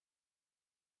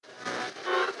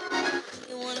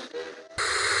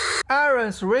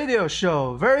Aaron's radio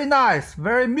show. Very nice,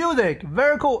 very music,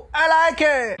 very cool. I like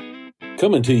it.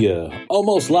 Coming to you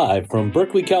almost live from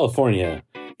Berkeley, California.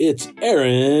 It's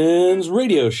Aaron's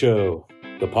radio show,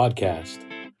 the podcast,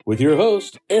 with your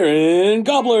host, Aaron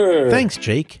Gobbler. Thanks,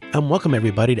 Jake, and welcome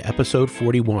everybody to episode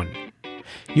 41.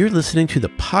 You're listening to the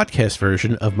podcast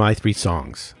version of My Three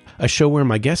Songs, a show where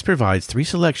my guest provides three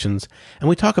selections and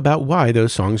we talk about why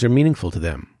those songs are meaningful to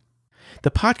them.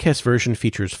 The podcast version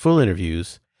features full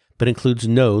interviews, but includes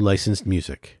no licensed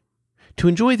music. To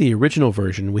enjoy the original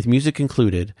version with music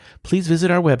included, please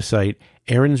visit our website,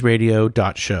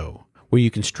 aaronsradio.show, where you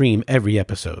can stream every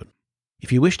episode.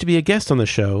 If you wish to be a guest on the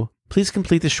show, please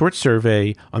complete the short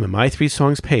survey on the My Three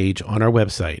Songs page on our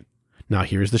website. Now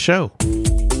here's the show.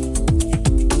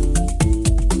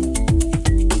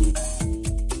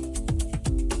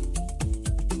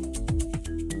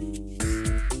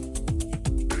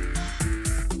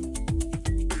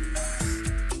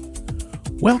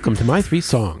 Welcome to My Three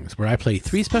Songs, where I play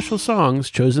three special songs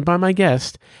chosen by my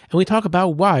guest, and we talk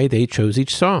about why they chose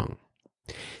each song.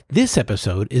 This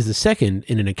episode is the second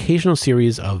in an occasional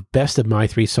series of Best of My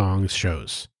Three Songs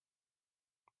shows.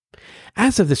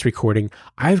 As of this recording,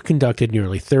 I've conducted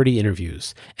nearly 30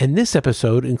 interviews, and this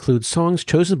episode includes songs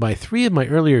chosen by three of my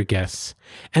earlier guests,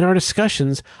 and our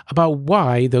discussions about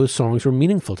why those songs were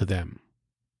meaningful to them.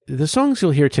 The songs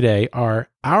you'll hear today are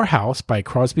Our House by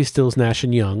Crosby, Stills, Nash &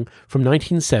 Young from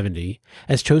 1970,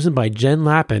 as chosen by Jen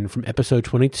Lappin from episode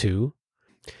 22,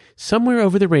 Somewhere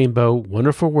Over the Rainbow,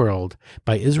 Wonderful World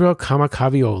by Israel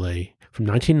Kamakawiole from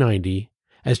 1990,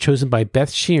 as chosen by Beth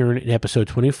Sheeran in episode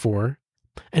 24,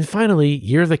 and finally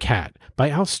Year of the Cat by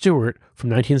Al Stewart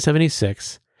from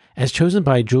 1976, as chosen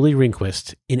by Julie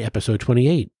Rehnquist in episode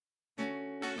 28.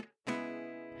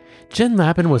 Jen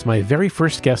Lappin was my very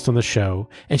first guest on the show,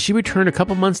 and she returned a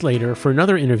couple months later for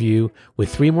another interview with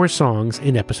three more songs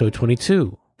in episode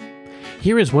 22.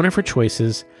 Here is one of her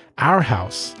choices, Our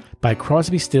House by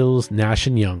Crosby, Stills, Nash &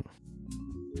 Young.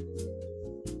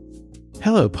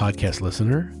 Hello, podcast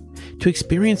listener. To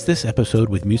experience this episode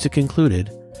with music included,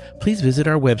 please visit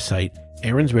our website,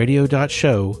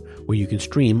 aaronsradio.show, where you can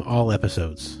stream all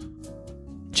episodes.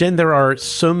 Jen, there are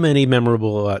so many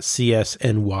memorable CS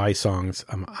and Y songs.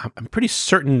 I'm pretty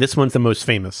certain this one's the most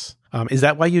famous. Is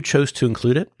that why you chose to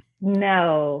include it?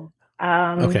 No.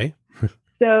 Okay.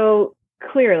 So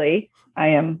clearly, I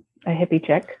am a hippie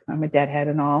chick. I'm a deadhead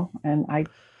and all, and I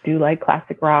do like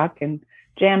classic rock and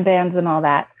jam bands and all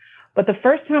that. But the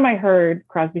first time I heard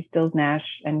Crosby, Stills, Nash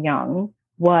 & Young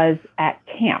was at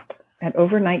camp, at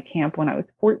overnight camp when I was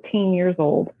 14 years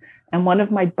old. And one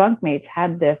of my bunkmates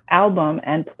had this album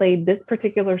and played this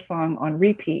particular song on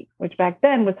repeat, which back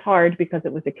then was hard because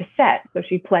it was a cassette. So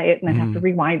she'd play it and then have to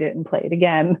rewind it and play it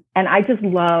again. And I just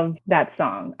loved that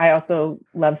song. I also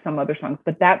love some other songs,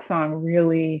 but that song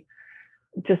really,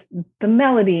 just the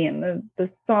melody and the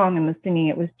song and the singing,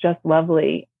 it was just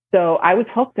lovely. So I was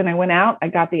hooked and I went out, I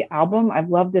got the album. I've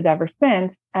loved it ever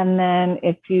since. And then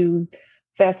if you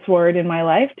fast forward in my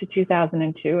life to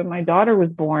 2002 and my daughter was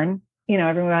born, you know,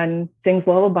 everyone sings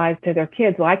lullabies to their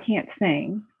kids. Well, I can't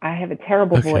sing. I have a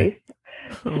terrible voice.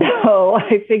 So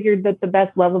I figured that the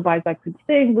best lullabies I could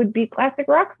sing would be classic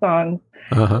rock songs,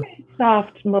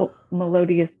 soft,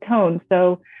 melodious tones.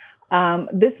 So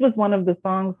this was one of the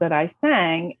songs that I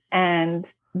sang. And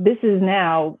this is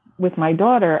now, with my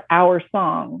daughter, our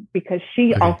song, because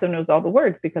she also knows all the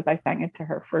words because I sang it to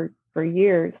her for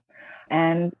years.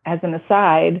 And as an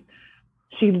aside,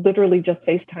 she literally just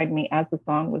FaceTimed me as the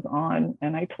song was on,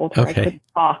 and I told her I couldn't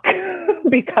talk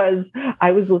because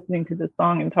I was listening to the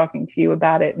song and talking to you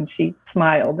about it, and she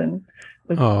smiled and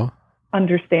was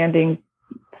understanding,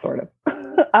 sort of.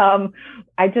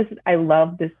 I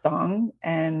love this song,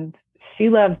 and she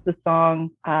loves the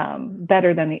song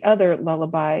better than the other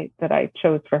lullaby that I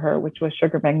chose for her, which was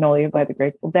Sugar Magnolia by the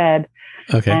Grateful Dead.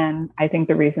 And I think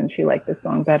the reason she liked this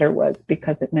song better was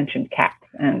because it mentioned cats,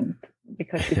 and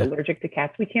because she's allergic to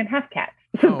cats, we can't have cats,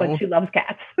 but she loves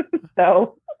cats.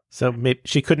 So maybe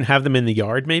she couldn't have them in the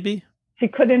yard, maybe? She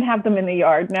couldn't have them in the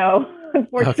yard, no.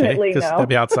 Unfortunately, no. They'd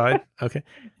be outside? Okay.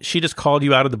 She just called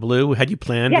you out of the blue? Had you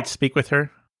planned to speak with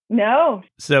her? No.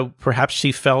 So perhaps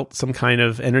she felt some kind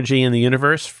of energy in the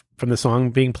universe from the song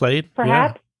being played?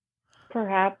 Perhaps.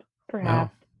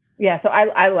 Wow. Yeah, so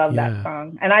I love that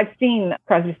song. And I've seen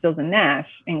Crosby, Stills, and Nash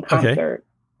in concert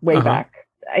way back.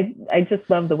 I just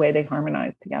love the way they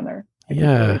harmonize together. I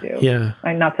really do. Yeah.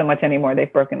 Not so much anymore.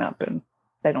 They've broken up and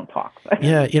they don't talk. But.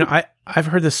 Yeah, I've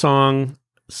heard this song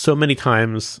so many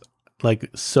times, like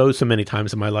so many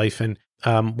times in my life. And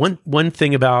one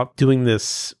thing about doing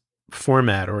this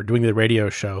format or doing the radio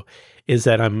show is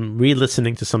that I'm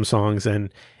re-listening to some songs,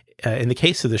 and in the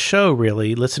case of the show,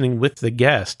 really listening with the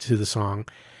guest to the song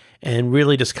and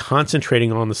really just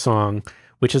concentrating on the song,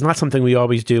 which is not something we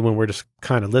always do when we're just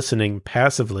kind of listening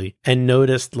passively, and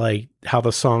noticed like how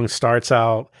the song starts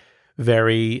out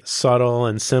very subtle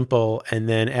and simple. And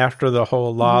then after the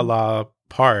whole la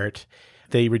part,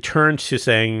 they return to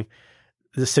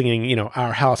singing,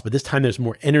 Our House, but this time there's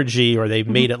more energy, or they've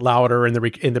made it louder in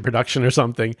the production or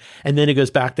something. And then it goes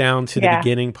back down to the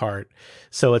beginning part.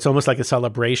 So it's almost like a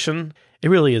celebration. It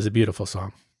really is a beautiful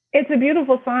song. It's a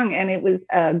beautiful song. And it was,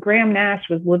 Graham Nash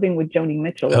was living with Joni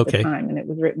Mitchell at the time, and it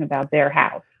was written about their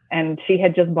house. And she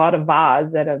had just bought a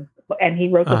vase and he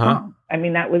wrote the song. I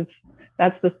mean,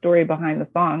 that's the story behind the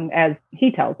song as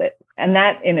he tells it. And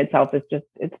that in itself is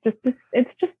it's just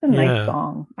a nice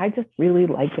song. I just really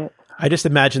like it. I just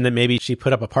imagine that maybe she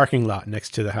put up a parking lot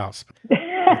next to the house.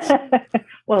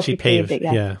 Well, she paved it,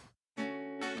 yeah.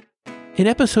 In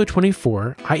episode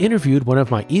 24, I interviewed one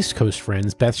of my East Coast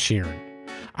friends, Beth Sheeran.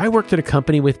 I worked at a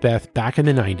company with Beth back in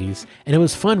the 90s, and it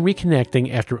was fun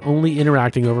reconnecting after only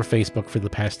interacting over Facebook for the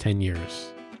past 10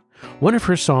 years. One of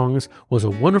her songs was a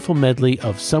wonderful medley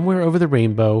of Somewhere Over the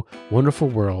Rainbow, Wonderful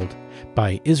World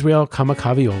by Israel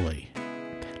Kamakawiole.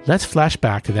 Let's flash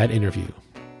back to that interview.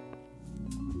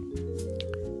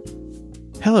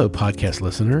 Hello, podcast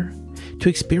listener. To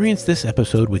experience this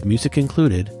episode with music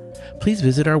included, please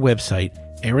visit our website,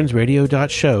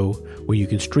 aaronsradio.show, where you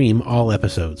can stream all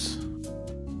episodes.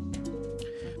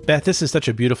 Beth, this is such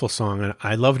a beautiful song, and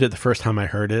I loved it the first time I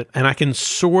heard it, and I can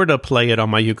sort of play it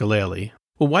on my ukulele.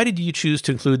 Well, why did you choose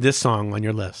to include this song on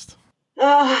your list?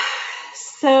 While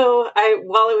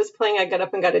I was playing, I got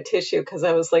up and got a tissue because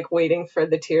I was like waiting for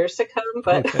the tears to come.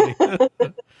 But okay.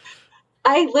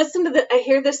 I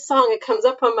hear this song. It comes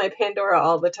up on my Pandora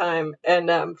all the time.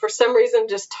 And for some reason,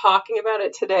 just talking about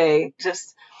it today, so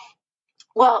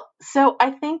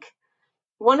I think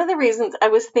one of the reasons I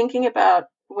was thinking about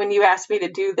when you asked me to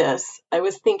do this, I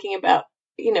was thinking about,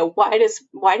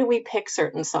 why do we pick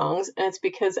certain songs? And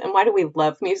why do we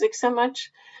love music so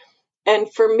much?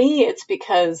 And for me, it's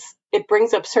because it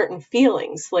brings up certain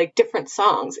feelings, like different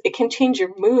songs. It can change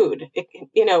your mood.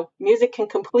 Music can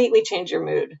completely change your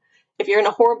mood. If you're in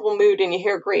a horrible mood and you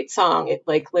hear a great song, it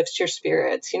like lifts your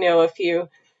spirits. If you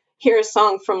hear a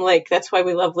song from that's why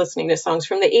we love listening to songs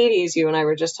from the 80s, you and I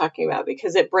were just talking about,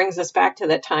 because it brings us back to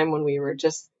that time when we were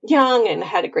just young and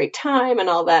had a great time and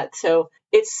all that. So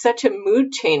it's such a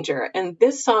mood changer. And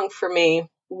this song for me,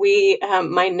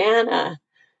 my Nana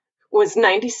was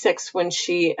 96 when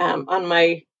she, on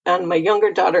my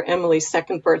younger daughter Emily's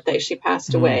second birthday, she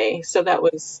passed away. So that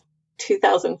was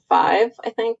 2005, I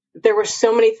think. There were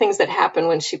so many things that happened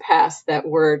when she passed that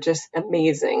were just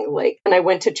amazing. And I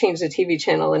went to change the TV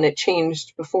channel and it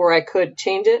changed before I could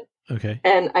change it. Okay.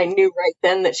 And I knew right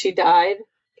then that she died.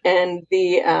 And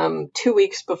the 2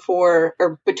 weeks before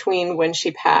or between when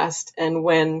she passed and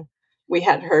when we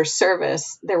had her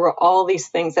service, there were all these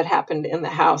things that happened in the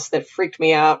house that freaked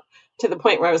me out to the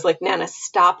point where I was like, Nana,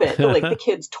 stop it. Like the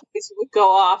kids' toys would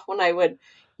go off when I would,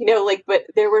 but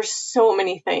there were so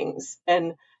many things.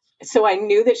 And so I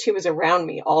knew that she was around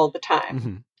me all the time.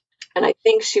 Mm-hmm. And I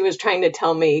think she was trying to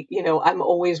tell me, I'm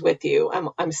always with you.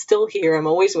 I'm still here. I'm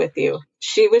always with you.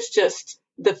 She was just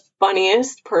the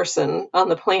funniest person on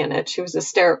the planet. She was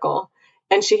hysterical.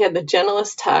 And she had the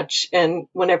gentlest touch. And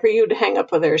whenever you'd hang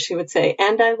up with her, she would say,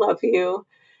 and I love you.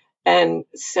 And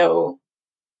so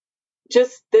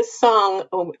just this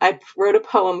song, I wrote a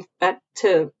poem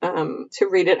to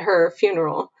read at her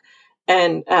funeral.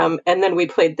 And then we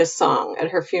played this song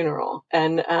at her funeral.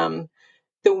 And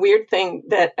the weird thing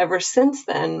that ever since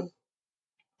then,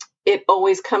 it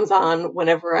always comes on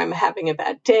whenever I'm having a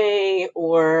bad day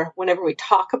or whenever we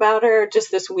talk about her.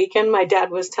 Just this weekend, my dad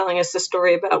was telling us a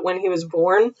story about when he was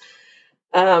born.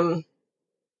 And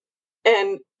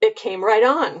it came right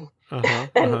on.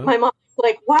 And my mom was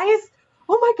like,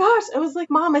 oh my gosh. I was like,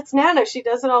 Mom, it's Nana. She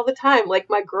does it all the time. Like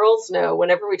my girls know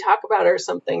whenever we talk about her or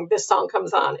something, this song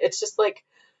comes on. It's just like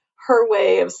her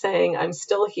way of saying, I'm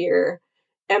still here.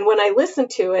 And when I listen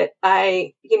to it,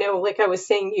 like I was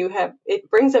saying, it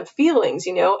brings up feelings,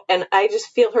 and I just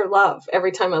feel her love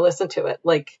every time I listen to it.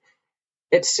 Like,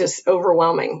 it's just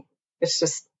overwhelming.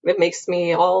 It makes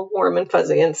me all warm and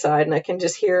fuzzy inside, and I can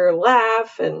just hear her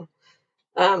laugh. And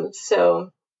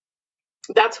so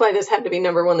that's why this had to be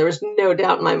number one. There was no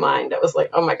doubt in my mind. I was like,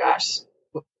 oh my gosh,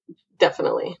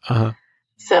 definitely.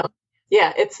 So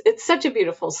yeah, it's such a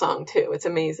beautiful song too. It's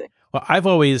amazing. Well, I've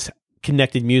always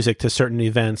connected music to certain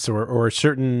events or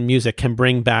certain music can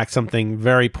bring back something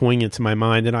very poignant to my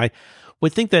mind. And I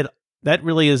would think that that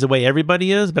really is the way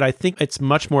everybody is, but I think it's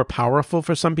much more powerful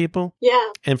for some people. Yeah.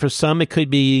 And for some, it could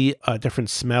be different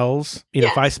smells. You know,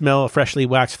 if I smell a freshly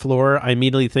waxed floor, I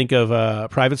immediately think of a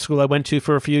private school I went to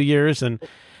for a few years and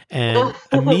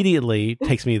immediately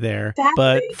takes me there.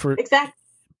 Exactly.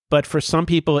 But for some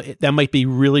people, that might be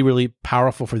really, really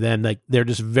powerful for them. Like they're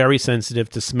just very sensitive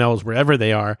to smells wherever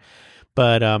they are.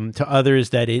 But to others,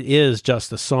 that it is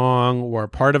just a song or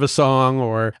part of a song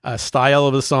or a style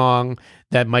of a song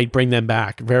that might bring them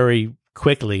back very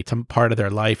quickly to part of their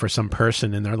life or some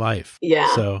person in their life.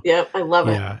 Yeah. So, yeah, I love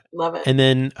it. Love it. And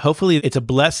then hopefully it's a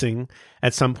blessing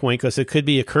at some point, because it could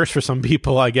be a curse for some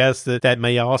people, I guess, that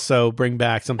may also bring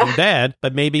back something bad.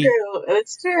 But maybe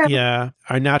it's true. Yeah,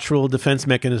 our natural defense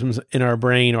mechanisms in our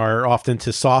brain are often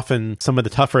to soften some of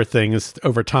the tougher things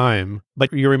over time.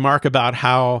 But your remark about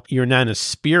how your Nana's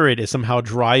spirit is somehow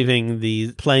driving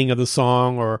the playing of the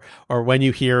song or when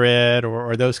you hear it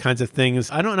or those kinds of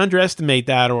things, I don't underestimate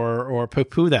that or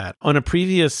poo-poo that. On a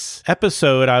previous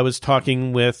episode, I was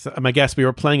talking with my guest. We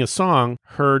were playing a song.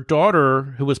 Her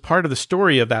daughter, who was part of the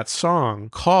story of that song,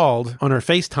 called on her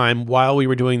FaceTime while we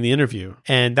were doing the interview.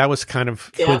 And that was kind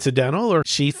of coincidental, or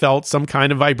she felt some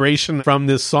kind of vibration from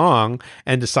this song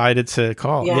and decided to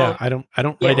call. Yeah, I don't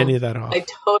write any of that off. I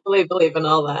totally believe in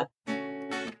all that.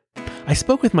 I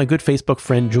spoke with my good Facebook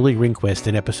friend Julie Ringquist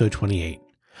in episode 28.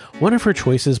 One of her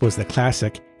choices was the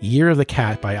classic Year of the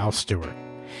Cat by Al Stewart.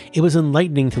 It was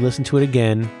enlightening to listen to it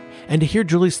again and to hear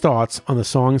Julie's thoughts on the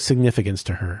song's significance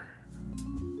to her.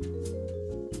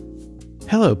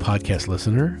 Hello, podcast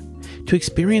listener. To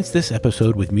experience this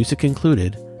episode with music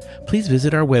included, please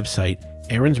visit our website,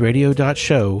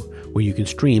 aaronsradio.show, where you can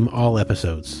stream all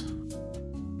episodes.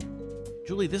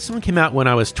 Julie, this song came out when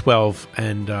I was 12,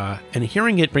 and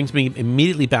hearing it brings me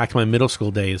immediately back to my middle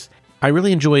school days. I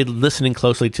really enjoyed listening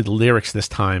closely to the lyrics this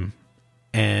time,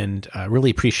 and really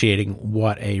appreciating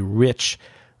what a rich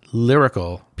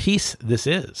lyrical piece this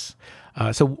is.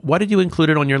 So why did you include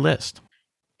it on your list?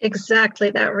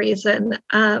 Exactly that reason.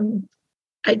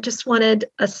 I just wanted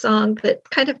a song that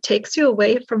kind of takes you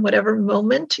away from whatever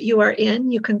moment you are in.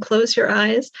 You can close your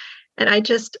eyes. And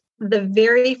the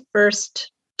very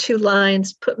first two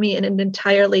lines put me in an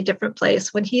entirely different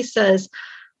place. When he says,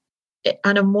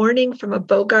 on a morning from a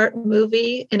Bogart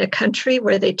movie in a country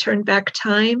where they turn back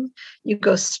time, you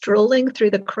go strolling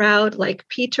through the crowd like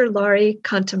Peter Lorre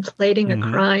contemplating a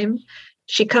crime.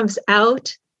 She comes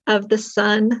out of the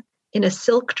sun in a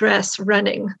silk dress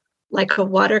running like a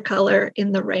watercolor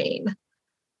in the rain.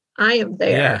 I am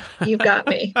there. Yeah. You've got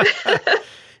me.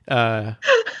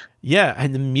 Yeah,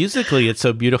 and musically it's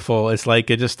so beautiful. It's like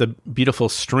just a beautiful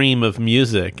stream of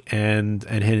music and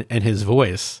his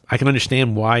voice. I can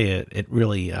understand why it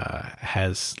really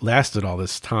has lasted all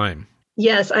this time.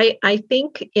 Yes, I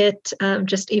think it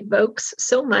just evokes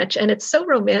so much, and it's so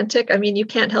romantic. I mean, you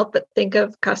can't help but think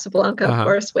of Casablanca, of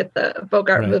course, with the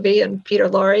Bogart movie and Peter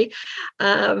Lorre.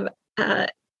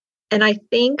 And I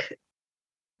think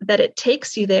that it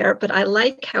takes you there, but I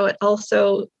like how it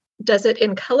also does it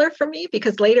in color for me,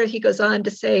 because later he goes on to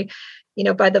say,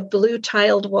 by the blue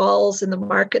tiled walls in the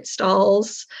market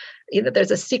stalls,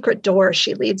 there's a secret door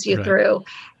she leads you through.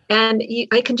 And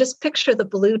I can just picture the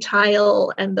blue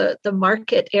tile and the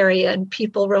market area and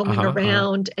people roaming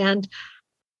around. And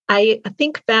I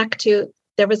think back to,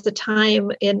 there was a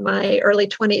time in my early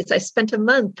 20s, I spent a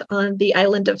month on the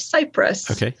island of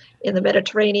Cyprus in the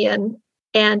Mediterranean.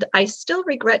 And I still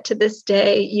regret to this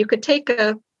day, you could take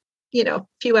a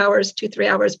few hours, 2-3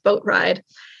 hours boat ride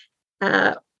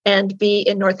and be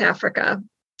in North Africa.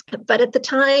 But at the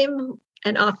time,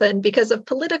 and often because of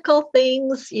political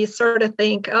things, you sort of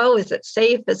think, oh, is it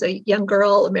safe as a young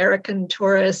girl, American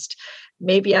tourist?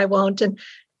 Maybe I won't. And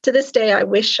to this day, I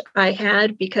wish I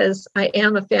had, because I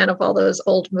am a fan of all those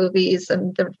old movies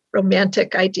and the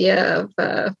romantic idea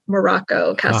of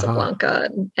Morocco, Casablanca,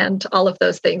 and all of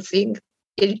those things,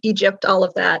 Egypt, all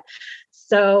of that.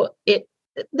 So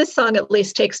this song at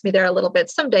least takes me there a little bit.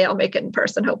 Someday I'll make it in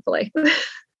person, hopefully.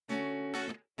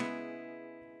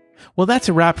 Well, that's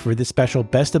a wrap for this special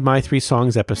Best of My 3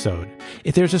 Songs episode.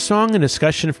 If there's a song and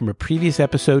discussion from a previous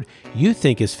episode you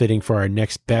think is fitting for our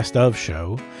next Best of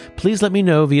show, please let me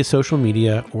know via social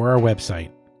media or our website.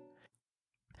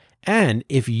 And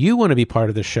if you want to be part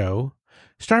of the show,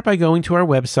 start by going to our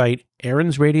website,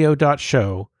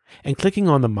 aaronsradio.show, and clicking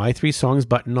on the My 3 Songs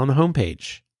button on the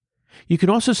homepage. You can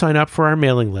also sign up for our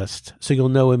mailing list so you'll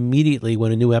know immediately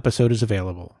when a new episode is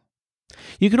available.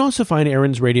 You can also find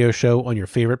Aaron's radio show on your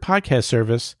favorite podcast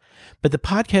service, but the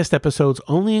podcast episodes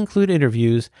only include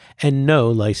interviews and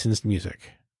no licensed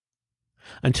music.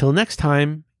 Until next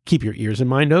time, keep your ears and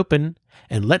mind open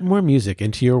and let more music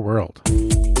into your world.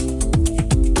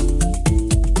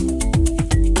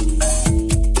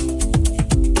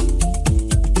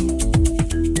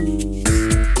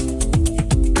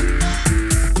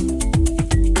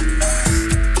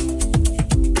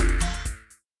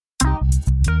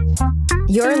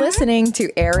 You're listening to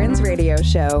Aaron's radio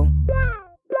show.